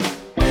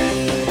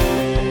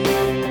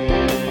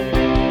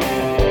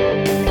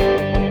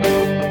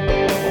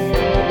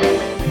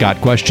Got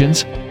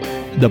questions?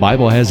 The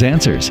Bible has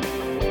answers.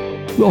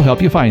 We'll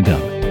help you find them.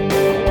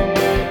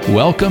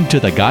 Welcome to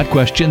the Got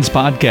Questions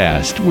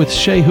podcast with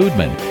Shea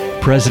Hoodman,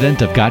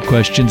 president of Got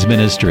Questions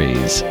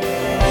Ministries.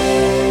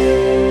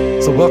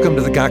 So welcome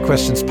to the Got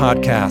Questions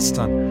podcast.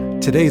 On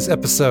today's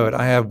episode,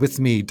 I have with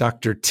me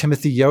Dr.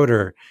 Timothy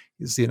Yoder.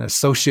 He's an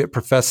associate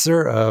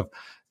professor of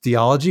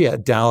theology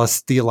at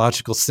Dallas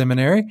Theological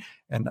Seminary.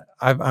 And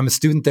I'm a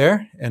student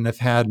there and have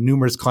had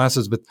numerous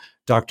classes with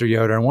Dr.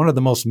 Yoder. And one of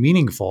the most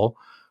meaningful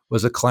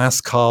was a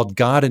class called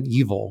God and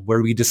Evil,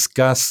 where we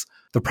discuss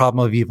the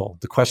problem of evil,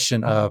 the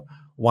question of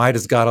why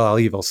does God allow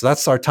evil? So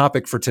that's our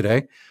topic for today.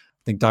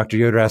 I think Dr.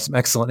 Yoder has some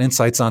excellent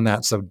insights on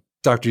that. So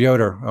Dr.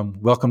 Yoder,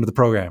 welcome to the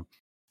program.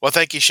 Well,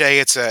 thank you, Shea.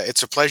 It's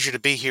a pleasure to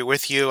be here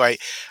with you.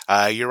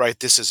 You're right.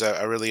 This is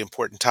a really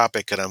important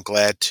topic, and I'm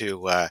glad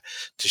to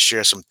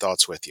share some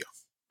thoughts with you.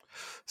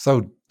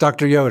 So,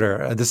 Dr.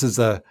 Yoder, this is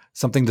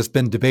something that's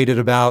been debated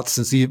about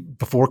since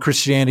before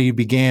Christianity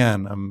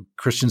began.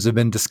 Christians have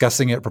been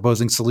discussing it,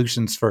 proposing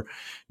solutions for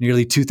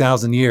nearly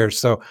 2,000 years.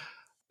 So,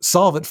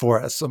 solve it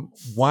for us.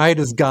 Why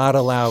does God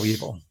allow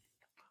evil?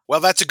 Well,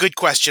 that's a good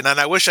question,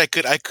 and I wish I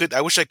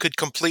could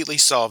completely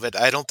solve it.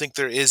 I don't think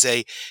there is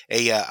a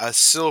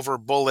silver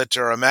bullet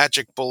or a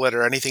magic bullet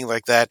or anything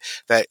like that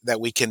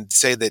we can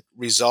say that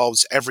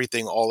resolves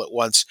everything all at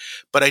once.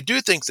 But I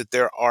do think that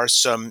there are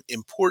some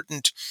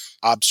important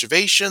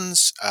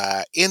observations,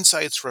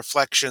 insights,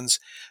 reflections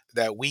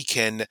that we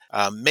can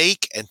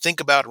make and think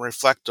about and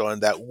reflect on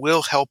that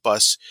will help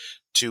us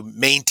to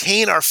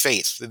maintain our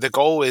faith. The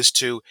goal is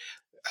to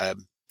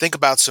think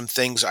about some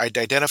things,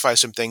 identify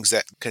some things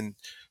that can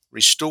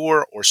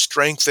restore or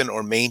strengthen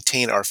or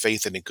maintain our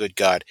faith in a good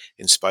God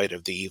in spite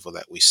of the evil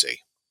that we see.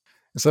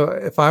 So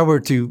if I were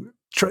to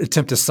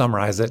attempt to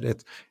summarize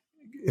it,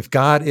 if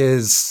God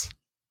is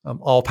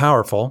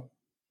all-powerful,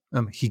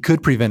 he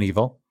could prevent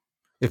evil.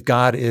 If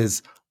God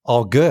is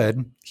all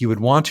good, he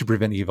would want to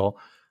prevent evil.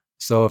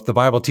 So if the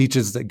Bible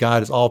teaches that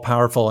God is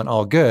all-powerful and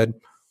all good,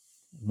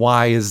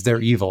 why is there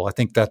evil? I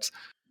think that's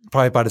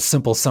probably about as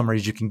simple summary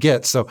as you can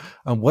get. So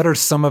what are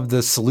some of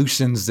the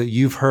solutions that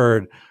you've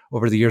heard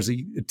over the years that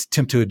you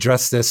attempt to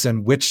address this,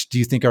 and which do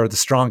you think are the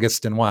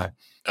strongest and why?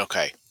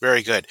 Okay,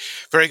 very good,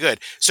 very good.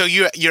 So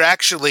you're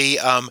actually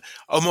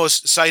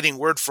almost citing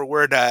word for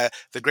word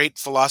the great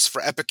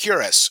philosopher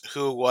Epicurus,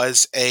 who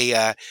was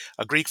a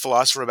Greek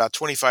philosopher about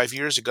 25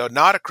 years ago.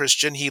 Not a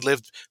Christian. He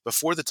lived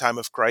before the time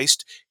of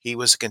Christ. He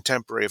was a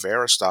contemporary of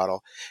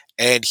Aristotle,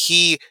 and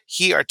he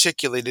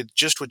articulated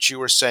just what you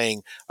were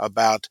saying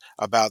about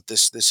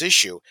this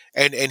issue.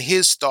 And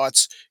his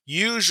thoughts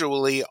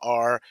usually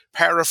are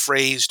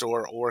paraphrased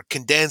or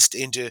condensed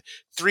into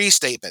three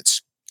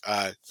statements.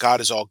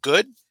 God is all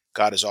good,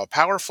 God is all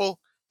powerful,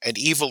 and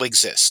evil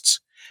exists.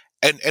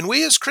 And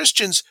we as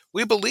Christians,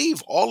 we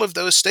believe all of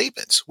those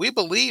statements. We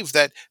believe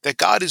that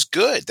God is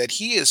good, that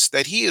he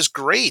is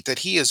great, that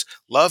he is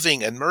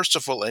loving and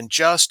merciful and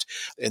just.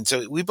 And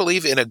so we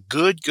believe in a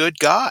good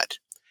God.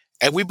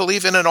 And we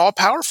believe in an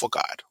all-powerful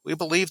God. We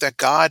believe that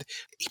God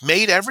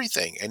made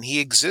everything and he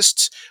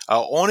exists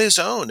on his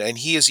own and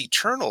he is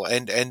eternal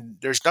and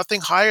there's nothing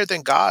higher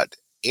than God.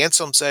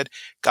 Anselm said,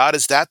 God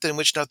is that than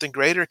which nothing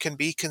greater can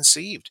be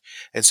conceived.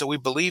 And so we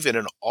believe in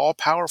an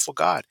all-powerful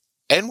God.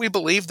 And we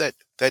believe that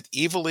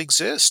evil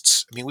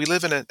exists. I mean, we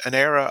live in an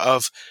era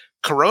of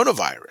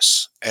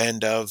coronavirus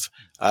and of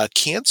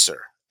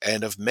cancer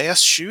and of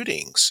mass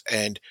shootings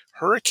and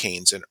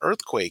hurricanes and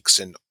earthquakes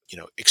and,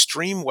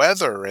 extreme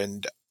weather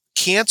and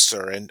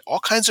cancer and all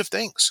kinds of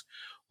things.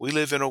 We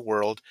live in a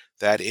world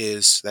that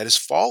is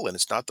fallen.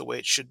 It's not the way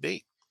it should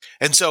be.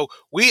 And so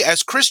we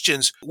as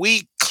Christians,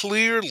 we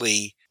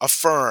clearly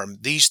affirm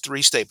these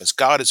three statements.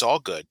 God is all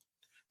good,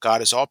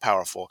 God is all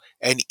powerful,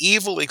 and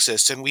evil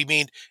exists. And we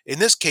mean, in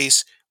this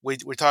case,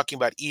 we're talking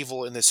about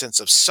evil in the sense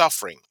of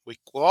suffering.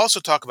 We'll also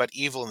talk about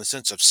evil in the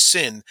sense of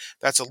sin.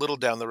 That's a little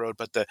down the road,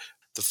 but the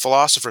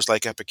philosophers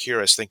like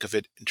Epicurus think of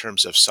it in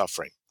terms of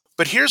suffering.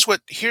 But here's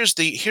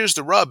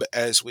the rub,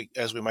 as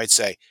we might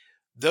say.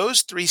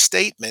 Those three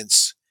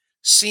statements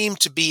seem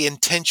to be in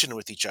tension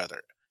with each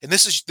other. And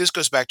this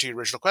goes back to your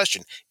original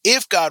question.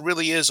 If God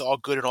really is all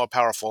good and all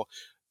powerful,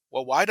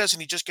 well, why doesn't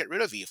he just get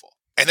rid of evil?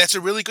 And that's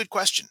a really good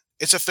question.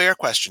 It's a fair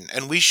question.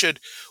 And we should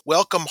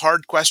welcome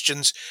hard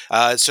questions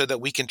so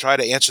that we can try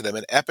to answer them.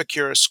 An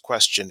Epicurus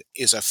question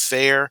is a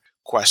fair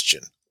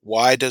question.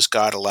 Why does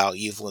God allow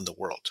evil in the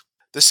world?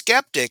 The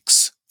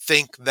skeptics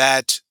think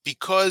that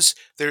because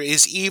there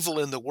is evil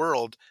in the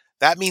world,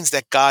 that means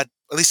that God,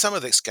 at least some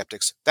of the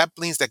skeptics, that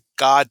means that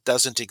God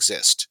doesn't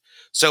exist.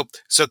 So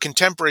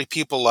contemporary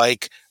people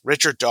like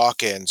Richard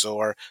Dawkins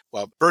or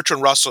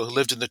Bertrand Russell, who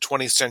lived in the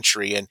 20th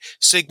century, and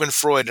Sigmund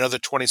Freud, another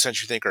 20th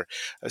century thinker,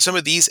 some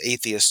of these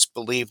atheists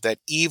believe that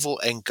evil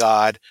and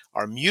God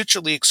are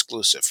mutually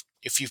exclusive.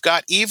 If you've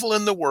got evil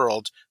in the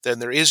world, then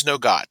there is no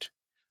God.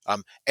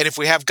 And if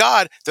we have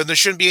God, then there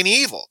shouldn't be any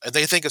evil. And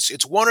they think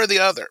it's one or the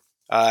other.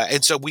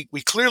 And so we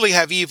clearly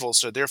have evil,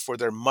 so therefore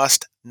there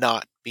must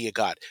not be a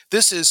God.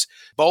 This is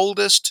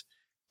boldest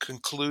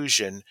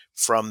conclusion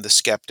from the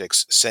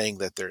skeptics, saying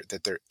that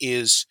there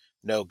is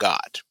no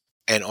God,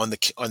 and on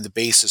the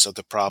basis of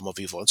the problem of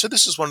evil. And so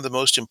this is one of the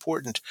most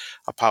important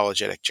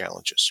apologetic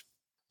challenges.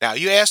 Now,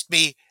 you asked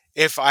me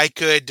if I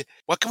could,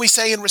 what can we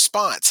say in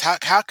response?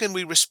 How can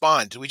we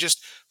respond? Do we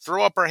just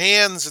throw up our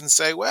hands and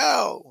say,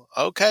 well,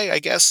 okay, I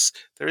guess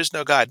there is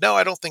no God? No,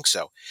 I don't think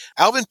so.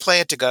 Alvin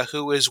Plantinga,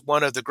 who is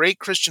one of the great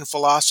Christian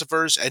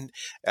philosophers, and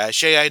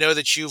Shay, I know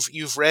that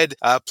you've read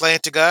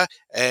Plantinga,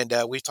 and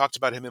we've talked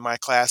about him in my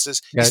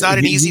classes. Yeah, He's not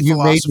an easy you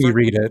made me philosopher.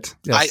 read it.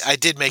 Yes. I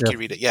did make Yeah. you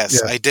read it.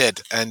 Yes, Yeah. I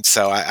did, and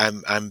so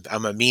I'm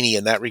a meanie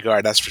in that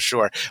regard. That's for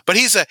sure. But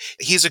he's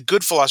a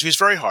good philosopher. He's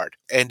very hard,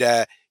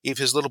 and if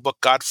his little book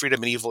God,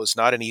 Freedom, and Evil is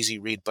not an easy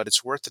read, but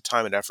it's worth the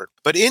time and effort.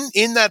 But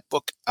in that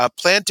book,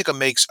 Plantinga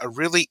makes a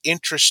really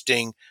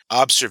interesting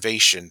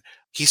observation.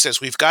 He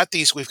says we've got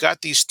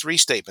these three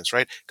statements,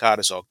 right? God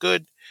is all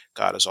good,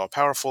 God is all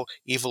powerful,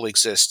 evil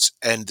exists,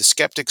 and the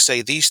skeptics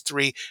say these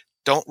three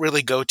don't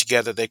really go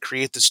together. They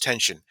create this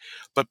tension.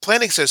 But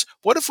Plantinga says,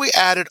 what if we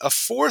added a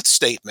fourth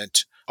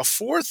statement, a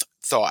fourth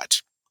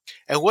thought?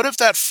 And what if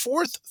that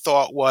fourth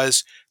thought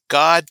was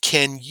God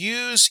can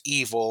use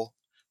evil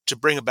to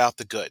bring about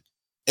the good?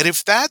 And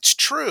if that's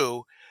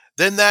true,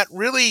 then that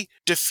really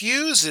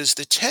diffuses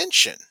the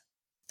tension,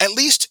 at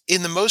least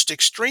in the most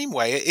extreme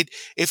way.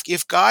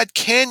 If God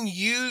can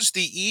use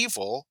the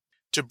evil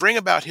to bring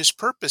about his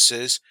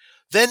purposes,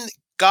 then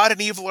God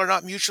and evil are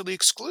not mutually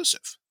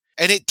exclusive.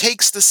 And it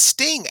takes the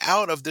sting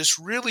out of this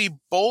really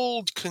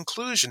bold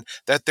conclusion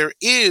that there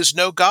is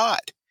no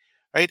God.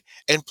 Right?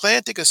 And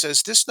Plantinga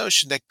says this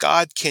notion that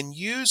God can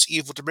use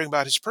evil to bring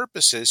about his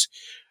purposes,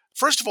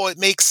 first of all, it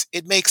makes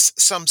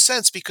some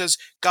sense because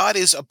God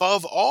is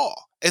above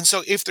all. And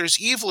so if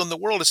there's evil in the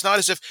world, it's not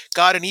as if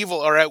God and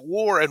evil are at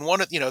war and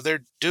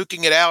they're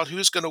duking it out,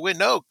 who's going to win.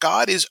 No,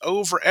 God is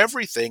over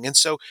everything. And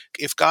so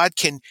if God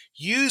can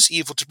use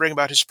evil to bring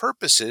about his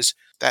purposes,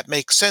 that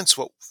makes sense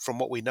from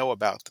what we know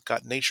about the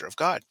God nature of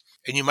God.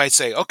 And you might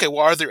say, okay,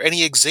 well, are there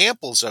any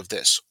examples of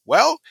this?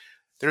 Well,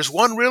 there's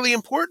one really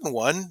important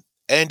one.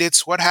 And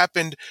it's what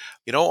happened,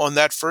 on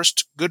that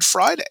first Good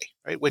Friday,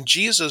 right? When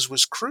Jesus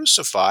was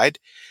crucified,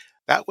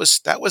 that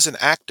was an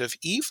act of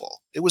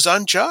evil. It was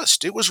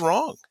unjust. It was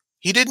wrong.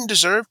 He didn't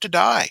deserve to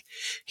die.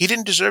 He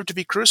didn't deserve to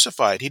be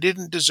crucified. He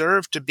didn't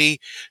deserve to be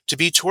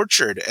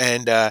tortured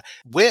and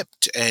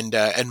whipped and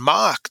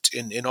mocked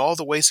in all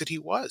the ways that he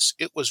was.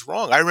 It was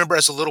wrong. I remember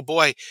as a little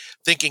boy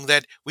thinking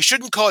that we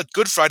shouldn't call it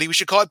Good Friday. We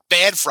should call it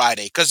Bad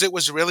Friday because it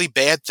was a really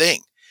bad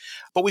thing.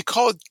 But we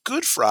call it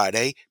Good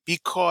Friday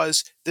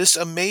because this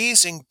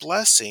amazing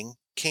blessing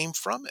came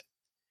from it,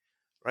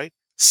 right?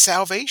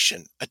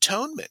 Salvation,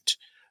 atonement,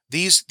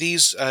 these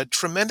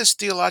tremendous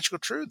theological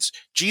truths.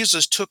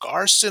 Jesus took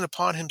our sin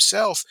upon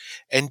himself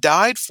and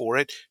died for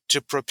it to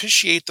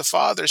propitiate the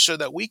Father so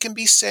that we can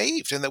be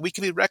saved and that we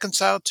can be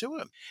reconciled to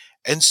him.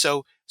 And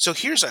so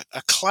here's a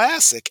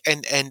classic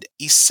and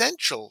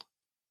essential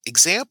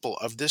example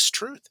of this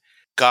truth.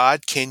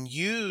 God can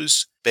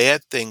use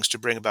bad things to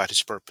bring about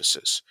his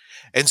purposes.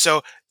 And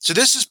so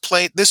this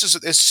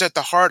is at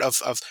the heart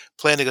of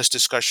Plantinga's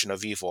discussion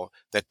of evil,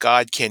 that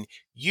God can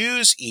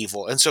use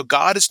evil. And so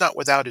God is not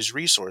without his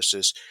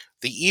resources.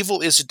 The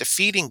evil isn't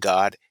defeating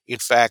God. In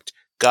fact,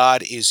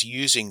 God is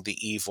using the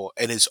evil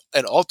and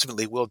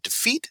ultimately will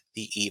defeat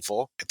the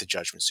evil at the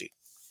judgment seat.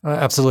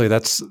 Absolutely.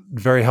 That's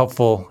very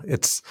helpful.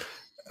 It's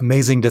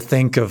amazing to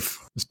think of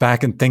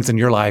back in things in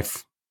your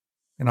life,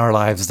 in our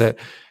lives, that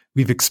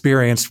we've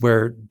experienced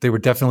where they were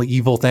definitely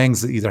evil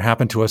things that either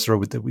happened to us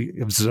or that we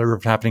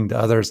observed happening to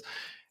others.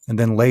 And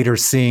then later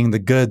seeing the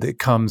good that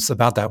comes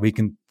about that, we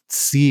can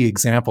see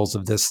examples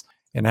of this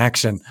in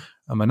action.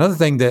 Another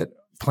thing that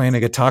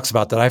Plantinga talks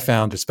about that I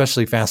found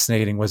especially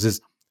fascinating was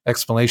his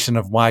explanation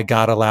of why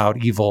God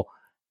allowed evil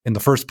in the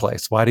first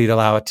place. Why did he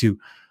allow it to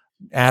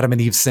Adam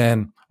and Eve's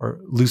sin or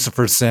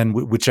Lucifer's sin,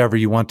 whichever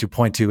you want to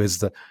point to as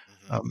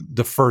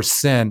the first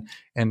sin.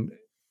 And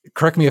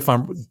correct me if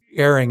I'm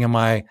erring in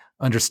my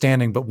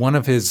understanding, but one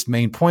of his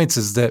main points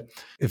is that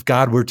if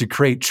God were to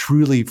create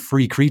truly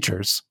free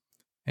creatures,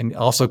 and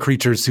also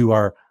creatures who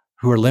are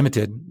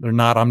limited, they're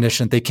not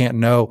omniscient, they can't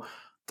know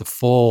the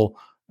full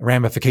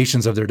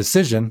ramifications of their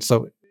decision.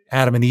 So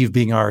Adam and Eve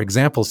being our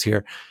examples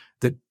here,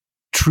 that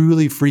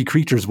truly free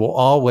creatures will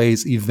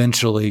always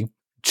eventually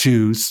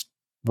choose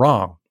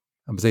wrong.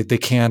 They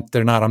can't,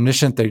 they're not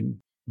omniscient, they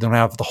don't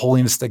have the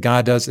holiness that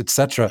God does,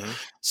 etc. Mm-hmm.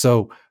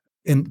 So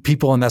in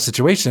people in that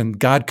situation,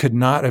 God could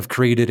not have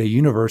created a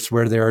universe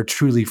where there are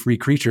truly free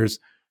creatures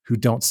who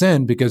don't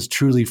sin, because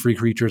truly free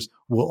creatures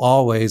will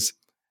always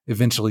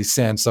eventually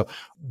sin. So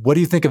what do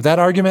you think of that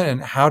argument,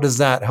 and how does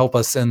that help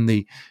us in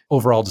the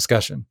overall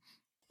discussion?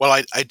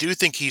 Well, I do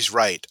think he's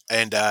right.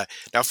 And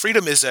now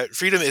freedom is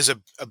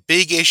a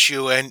big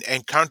issue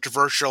and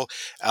controversial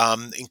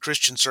in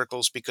Christian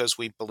circles, because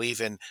we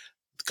believe in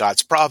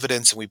God's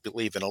providence and we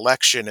believe in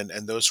election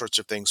and those sorts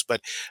of things.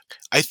 But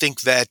I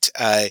think that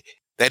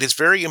that is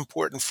very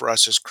important for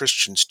us as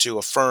Christians to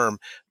affirm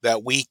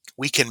that we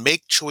can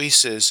make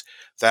choices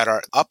that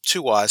are up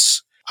to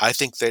us. I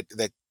think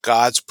that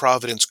God's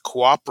providence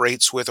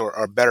cooperates with,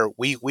 or better,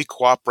 we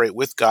cooperate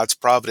with God's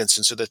providence.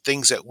 And so the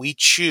things that we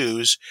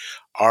choose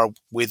are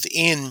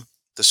within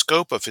the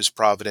scope of his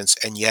providence.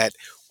 And yet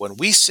when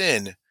we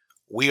sin,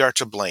 we are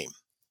to blame.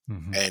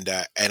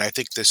 Mhm. And I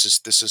think this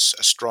is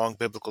a strong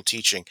biblical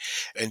teaching.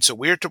 And so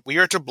we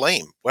are to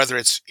blame, whether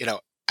it's,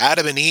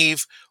 Adam and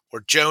Eve,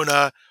 or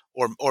Jonah,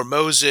 or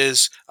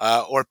Moses,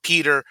 or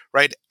Peter,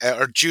 right,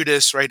 or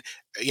Judas, right.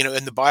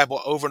 In the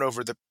Bible, over and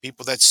over, the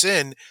people that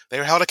sin, they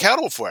are held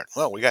accountable for it.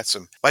 Well, we got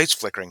some lights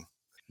flickering.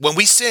 When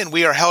we sin,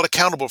 we are held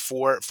accountable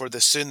for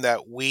the sin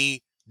that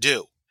we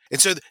do.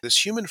 And so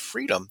this human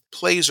freedom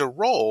plays a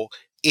role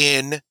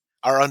in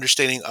our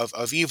understanding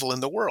of evil in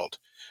the world,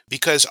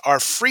 because our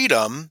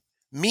freedom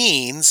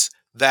means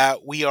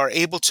that we are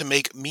able to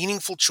make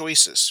meaningful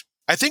choices.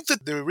 I think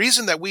that the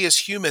reason that we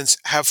as humans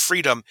have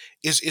freedom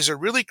is a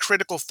really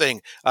critical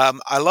thing.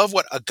 I love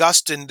what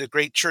Augustine, the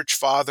great church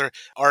father,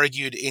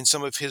 argued in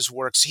some of his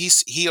works.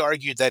 He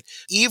argued that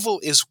evil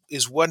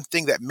is one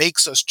thing that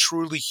makes us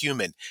truly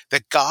human,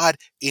 that God,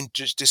 in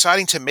just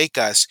deciding to make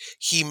us,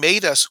 he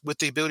made us with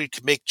the ability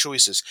to make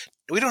choices.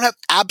 We don't have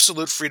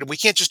absolute freedom. We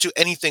can't just do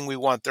anything we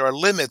want. There are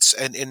limits,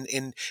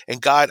 and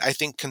God, I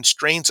think,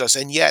 constrains us.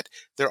 And yet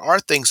there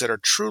are things that are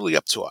truly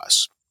up to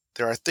us.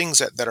 There are things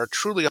that are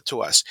truly up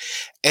to us.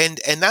 And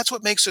that's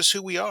what makes us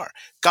who we are.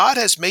 God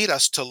has made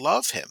us to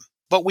love him,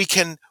 but we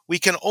can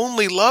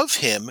only love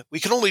him. We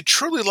can only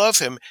truly love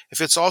him if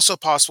it's also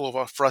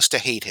possible for us to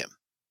hate him.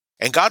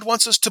 And God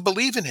wants us to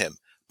believe in him,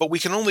 but we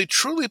can only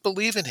truly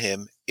believe in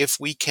him if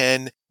we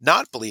can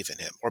not believe in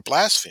him or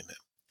blaspheme him.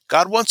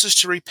 God wants us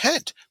to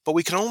repent, but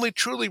we can only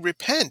truly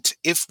repent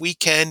if we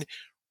can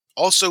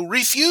also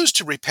refuse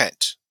to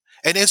repent,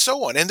 and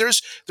so on. And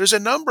there's a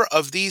number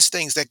of these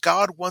things that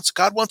God wants.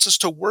 God wants us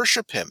to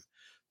worship him,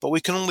 but we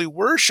can only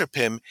worship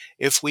him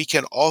if we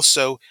can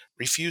also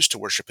refuse to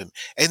worship him.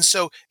 And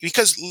so,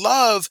 because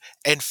love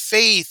and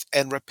faith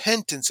and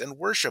repentance and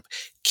worship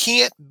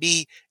can't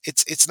be,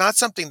 it's not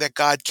something that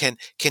God can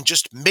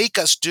just make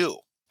us do,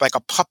 like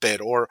a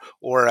puppet or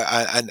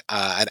an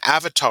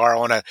avatar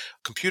on a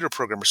computer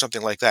program or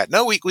something like that.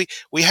 No,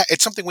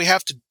 it's something we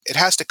have to. It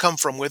has to come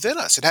from within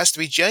us. It has to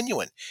be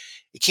genuine.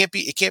 It can't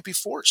be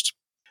forced.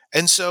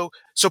 And so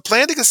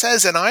Plantinga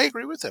says, and I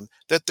agree with him,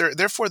 that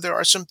therefore there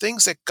are some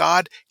things that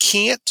God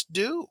can't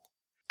do.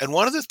 And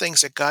one of the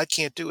things that God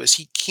can't do is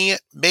he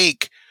can't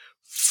make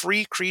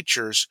free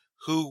creatures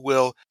who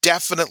will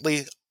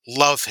definitely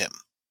love him.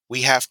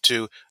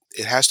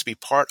 It has to be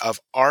part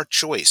of our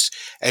choice.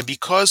 And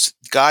because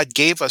God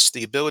gave us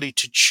the ability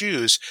to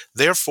choose,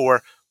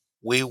 therefore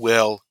we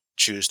will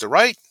choose the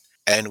right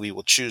and we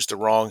will choose the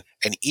wrong.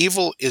 And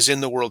evil is in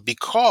the world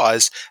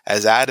because,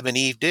 as Adam and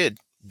Eve did,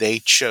 they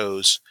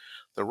chose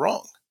the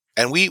wrong.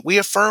 And we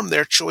affirm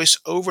their choice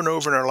over and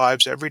over in our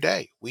lives every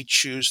day. We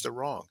choose the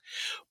wrong.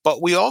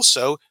 But we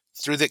also,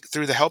 through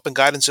the help and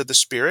guidance of the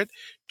Spirit,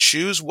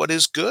 choose what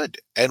is good,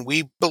 and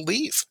we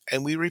believe,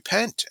 and we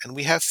repent, and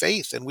we have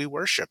faith, and we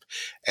worship,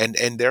 and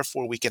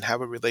therefore we can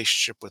have a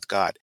relationship with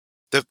God.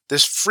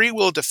 This free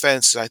will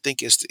defense, I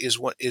think, is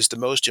the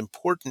most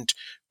important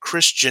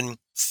Christian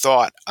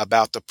thought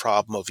about the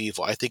problem of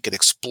evil. I think it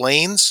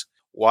explains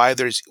why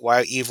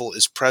evil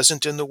is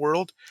present in the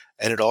world,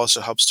 and it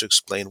also helps to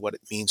explain what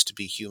it means to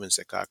be humans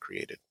that God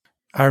created.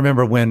 I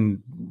remember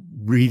when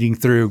reading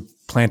through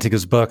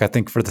Plantinga's book, I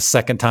think for the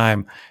second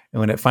time, and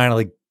when it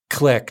finally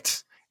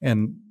clicked.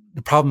 And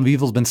the problem of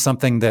evil has been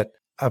something that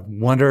I've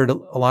wondered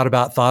a lot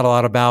about, thought a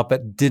lot about,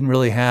 but didn't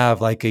really have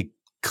like a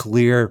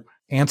clear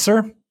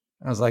answer.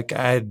 I was like,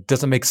 it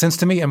doesn't make sense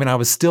to me. I mean, I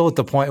was still at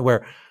the point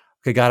where,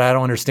 okay, God, I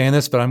don't understand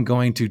this, but I'm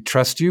going to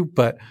trust you.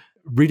 But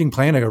reading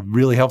Plantinga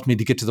really helped me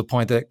to get to the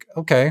point that,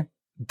 okay,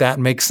 that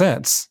makes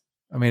sense.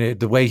 I mean,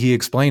 the way he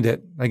explained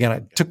it, again,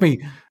 it took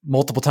me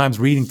multiple times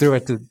reading through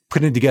it to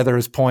putting together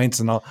his points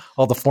and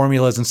all the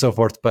formulas and so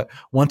forth. But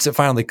once it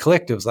finally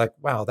clicked, it was like,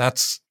 wow,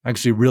 that's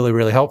actually really,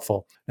 really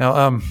helpful.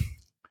 Now,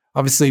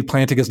 obviously,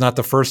 Plantinga is not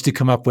the first to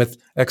come up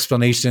with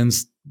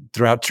explanations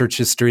throughout church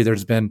history.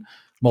 There's been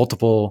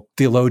multiple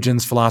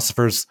theologians,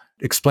 philosophers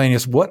explaining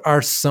this. What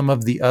are some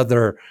of the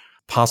other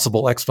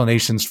possible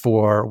explanations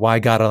for why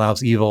God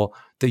allows evil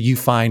that you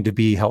find to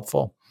be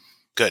helpful?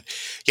 Good.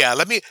 Yeah,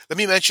 let me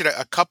mention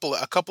a couple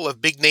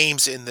of big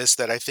names in this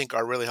that I think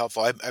are really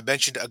helpful. I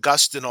mentioned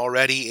Augustine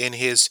already in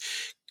his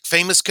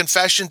famous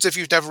Confessions. If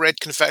you've never read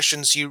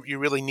Confessions, you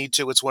really need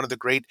to. It's one of the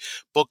great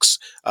books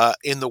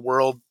in the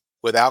world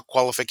without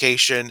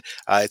qualification.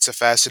 It's a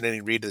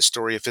fascinating read, the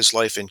story of his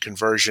life and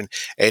conversion,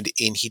 and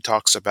he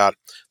talks about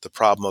the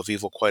problem of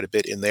evil quite a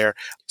bit in there.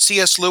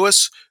 C.S.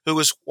 Lewis, who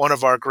is one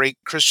of our great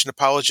Christian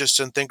apologists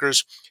and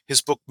thinkers, his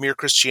book Mere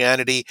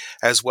Christianity,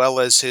 as well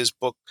as his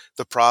book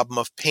The Problem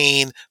of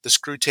Pain, The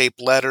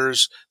Screwtape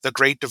Letters, The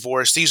Great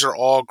Divorce. These are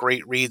all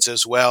great reads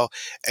as well,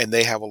 and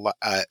they have a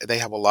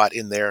lot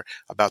in there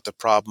about the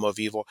problem of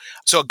evil.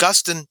 So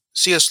Augustine,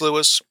 C.S.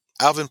 Lewis,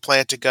 Alvin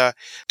Plantinga.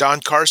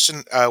 Don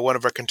Carson, one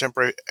of our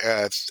contemporary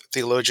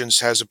theologians,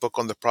 has a book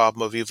on the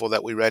problem of evil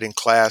that we read in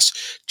class.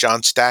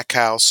 John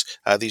Stackhouse.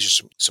 These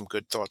are some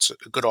good thoughts,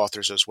 good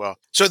authors as well.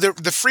 So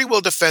the free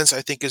will defense,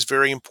 I think, is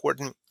very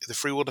important. The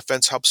free will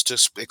defense helps to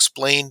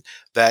explain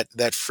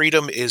that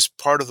freedom is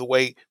part of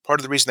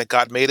the reason that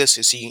God made us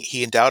is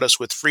he endowed us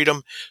with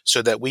freedom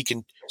so that we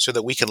can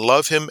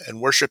love him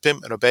and worship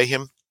him and obey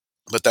him.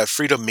 But that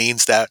freedom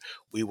means that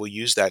we will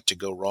use that to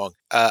go wrong.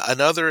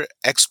 Another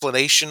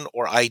explanation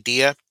or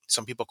idea,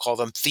 some people call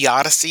them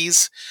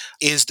theodicies,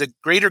 is the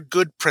greater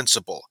good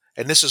principle.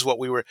 And this is what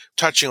we were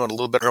touching on a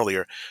little bit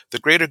earlier. The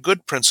greater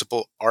good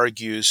principle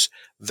argues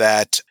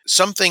that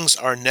some things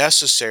are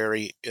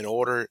necessary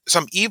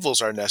some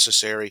evils are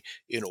necessary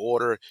in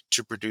order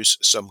to produce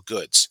some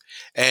goods.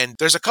 And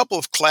there's a couple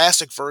of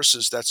classic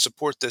verses that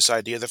support this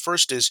idea. The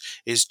first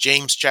is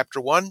James chapter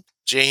 1.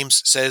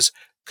 James says,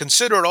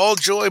 "Consider it all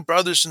joy,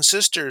 brothers and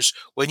sisters,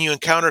 when you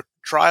encounter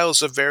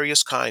trials of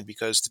various kind,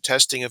 because the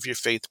testing of your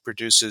faith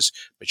produces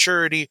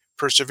maturity,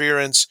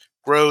 perseverance,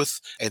 growth,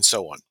 and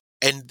so on."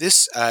 And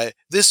this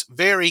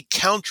very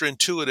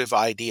counterintuitive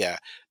idea,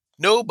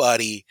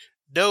 nobody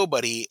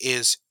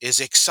is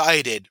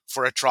excited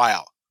for a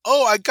trial.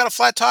 Oh, I got a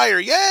flat tire!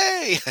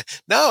 Yay!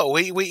 No,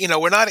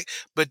 we're not.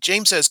 But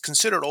James says,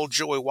 "Consider it all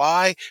joy."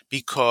 Why?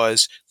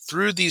 Because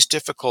through these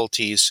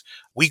difficulties,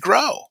 we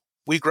grow.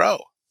 We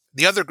grow.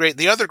 The other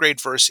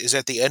great verse is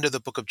at the end of the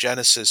book of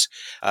Genesis,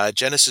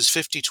 Genesis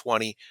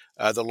 50:20,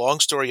 the long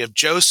story of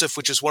Joseph,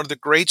 which is one of the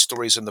great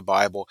stories in the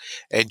Bible.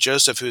 And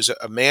Joseph, who's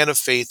a man of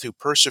faith who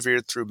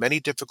persevered through many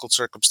difficult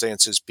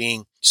circumstances,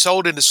 being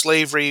sold into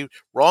slavery,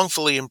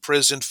 wrongfully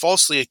imprisoned,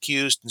 falsely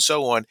accused, and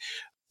so on,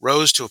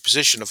 rose to a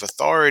position of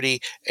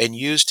authority and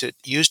used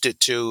it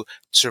to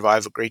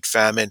survive a great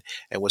famine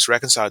and was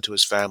reconciled to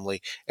his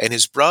family. And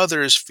his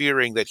brothers,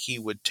 fearing that he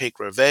would take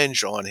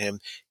revenge on him,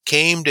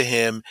 came to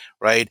him,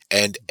 right?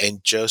 And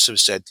Joseph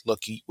said,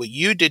 "Look, what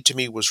you did to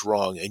me was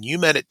wrong, and you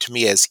meant it to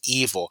me as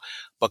evil,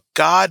 but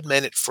God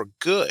meant it for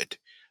good,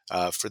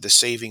 for the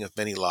saving of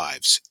many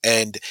lives."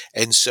 And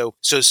so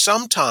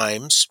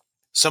sometimes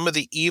some of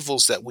the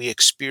evils that we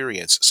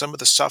experience, some of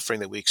the suffering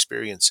that we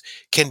experience,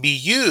 can be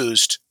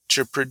used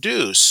to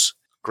produce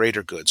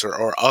greater goods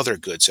or other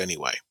goods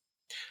anyway.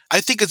 I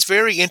think it's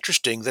very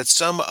interesting that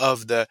some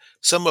of the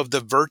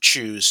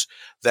virtues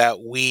that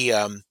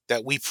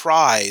we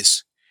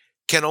prize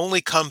can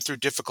only come through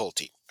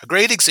difficulty. A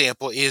great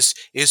example is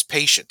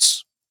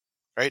patience,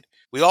 right?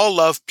 We all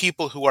love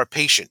people who are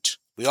patient.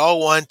 We all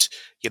want,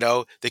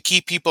 the key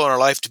people in our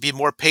life to be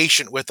more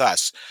patient with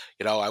us.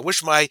 I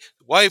wish my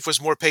wife was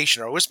more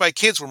patient, or I wish my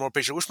kids were more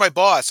patient. I wish my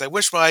boss, I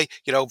wish my,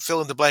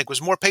 fill in the blank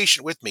was more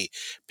patient with me.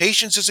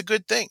 Patience is a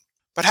good thing.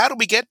 But how do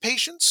we get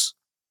patience?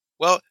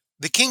 Well,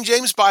 the King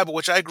James Bible,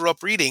 which I grew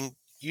up reading,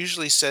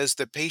 usually says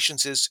that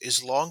patience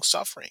is long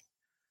suffering.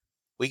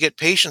 We get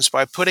patience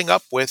by putting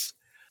up with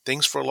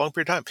things for a long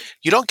period of time.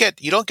 You don't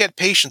get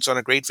patience on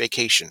a great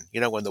vacation.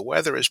 When the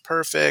weather is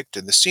perfect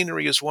and the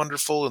scenery is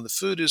wonderful and the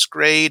food is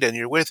great and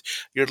you're with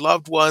your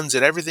loved ones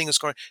and everything is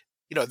going,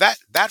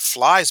 that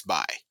flies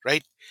by,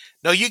 right?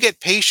 No, you get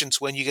patience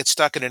when you get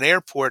stuck in an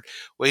airport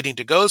waiting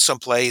to go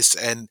someplace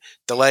and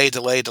delay.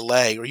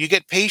 Or you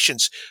get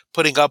patience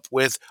putting up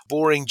with a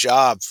boring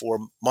job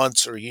for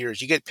months or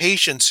years. You get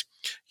patience,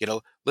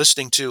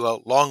 listening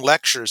to long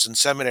lectures in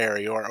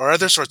seminary or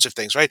other sorts of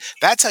things, right?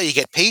 That's how you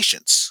get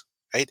patience,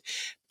 right?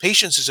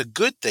 Patience is a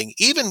good thing.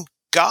 Even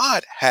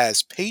God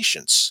has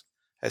patience,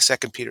 as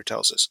 2 Peter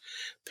tells us.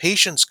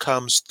 Patience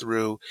comes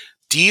through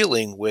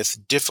dealing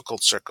with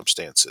difficult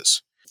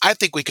circumstances. I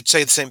think we could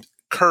say the same.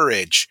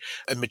 Courage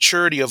and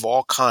maturity of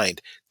all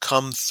kind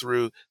come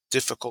through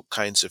difficult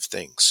kinds of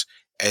things.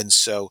 And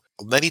so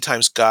many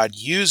times God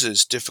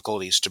uses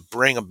difficulties to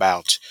bring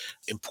about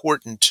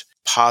important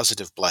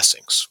positive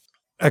blessings.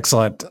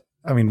 Excellent.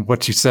 I mean,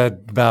 what you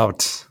said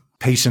about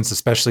patience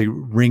especially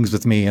rings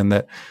with me, and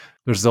that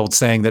there's the old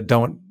saying that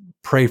don't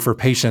pray for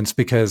patience,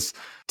 because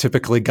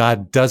typically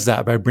God does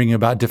that by bringing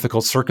about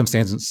difficult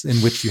circumstances in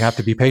which you have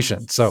to be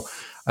patient. So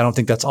I don't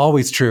think that's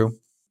always true.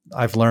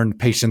 I've learned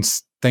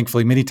patience,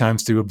 thankfully, many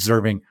times through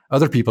observing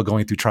other people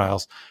going through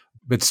trials.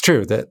 But it's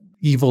true that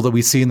evil that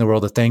we see in the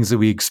world, the things that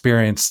we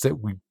experience that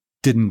we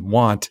didn't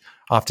want,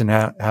 often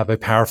have a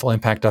powerful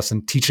impact on us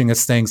and teaching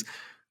us things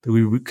that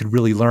we could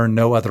really learn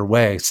no other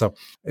way. So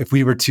if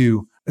we were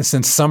to, in a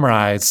sense,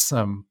 summarize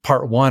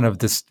part one of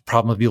this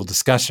problem of evil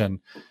discussion,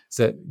 is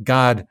that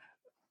God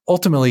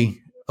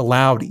ultimately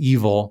allowed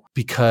evil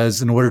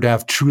because in order to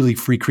have truly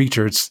free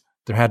creatures,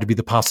 there had to be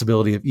the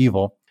possibility of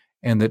evil.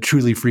 And that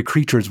truly free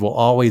creatures will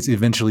always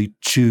eventually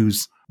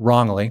choose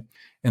wrongly.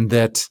 And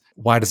that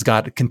why does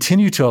God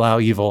continue to allow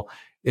evil?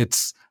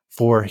 It's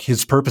for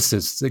his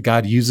purposes, that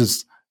God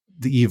uses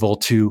the evil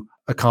to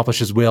accomplish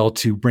his will,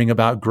 to bring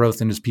about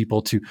growth in his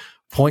people, to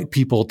point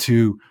people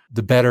to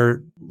the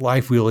better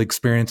life we'll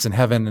experience in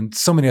heaven, and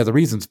so many other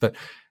reasons. But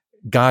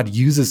God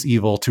uses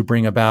evil to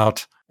bring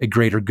about a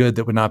greater good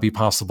that would not be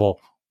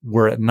possible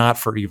were it not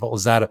for evil.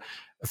 Is that a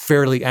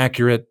fairly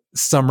accurate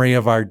summary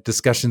of our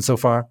discussion so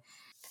far?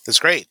 That's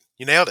great.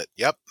 You nailed it.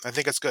 Yep. I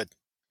think that's good.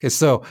 Okay,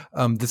 so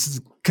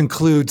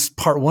concludes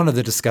part one of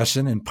the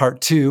discussion. In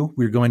part two,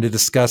 we're going to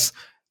discuss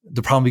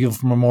the problem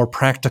from a more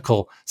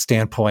practical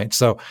standpoint.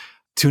 So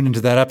tune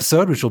into that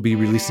episode, which will be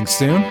releasing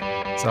soon.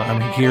 So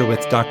I'm here with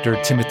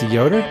Dr. Timothy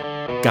Yoder.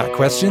 Got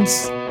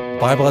questions?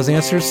 Bible has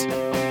answers.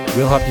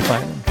 We'll help you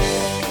find them.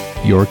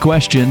 Your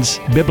questions,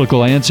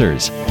 biblical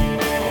answers.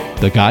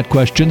 The Got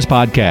Questions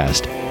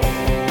Podcast.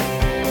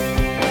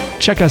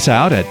 Check us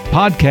out at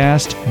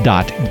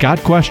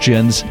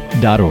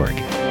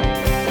podcast.gotquestions.org.